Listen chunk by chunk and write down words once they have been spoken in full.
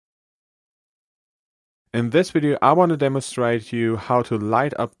In this video, I want to demonstrate to you how to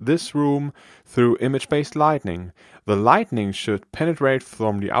light up this room through image-based lighting. The lighting should penetrate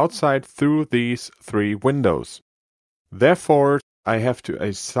from the outside through these three windows. Therefore, I have to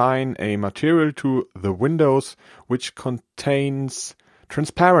assign a material to the windows which contains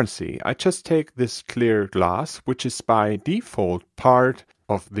transparency. I just take this clear glass, which is by default part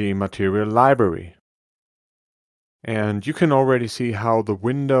of the material library. And you can already see how the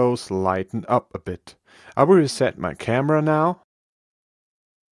windows lighten up a bit. I will reset my camera now.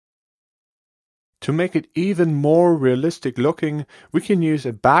 To make it even more realistic looking, we can use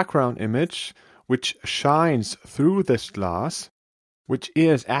a background image which shines through this glass, which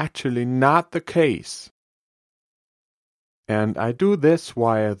is actually not the case. And I do this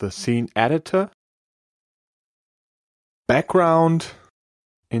via the scene editor. Background.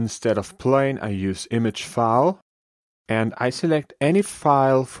 Instead of plane, I use image file. And I select any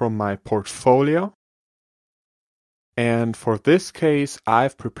file from my portfolio. And for this case,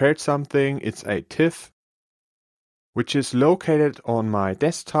 I've prepared something. It's a TIFF, which is located on my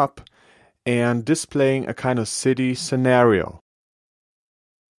desktop and displaying a kind of city scenario.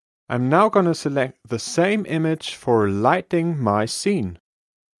 I'm now going to select the same image for lighting my scene.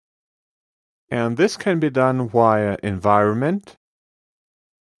 And this can be done via Environment,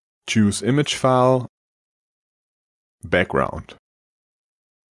 choose Image File, Background.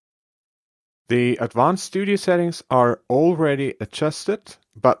 The advanced studio settings are already adjusted,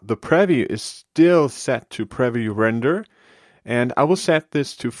 but the preview is still set to preview render, and I will set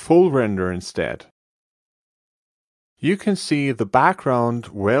this to full render instead. You can see the background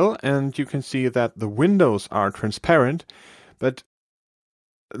well, and you can see that the windows are transparent, but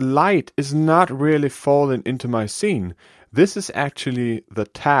light is not really falling into my scene. This is actually the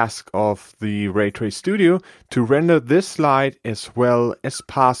task of the Ray Trace Studio, to render this light as well as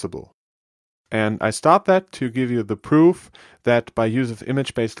possible. And I start that to give you the proof that by use of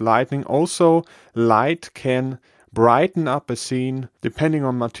image-based lighting, also light can brighten up a scene depending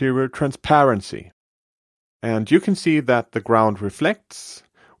on material transparency. And you can see that the ground reflects,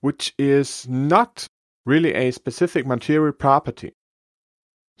 which is not really a specific material property.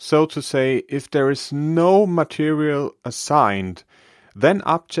 So to say, if there is no material assigned, then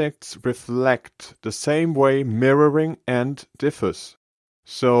objects reflect the same way mirroring and diffuse.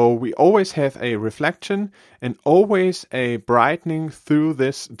 So we always have a reflection and always a brightening through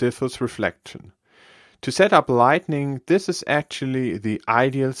this diffuse reflection. To set up lighting, this is actually the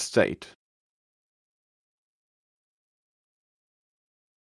ideal state.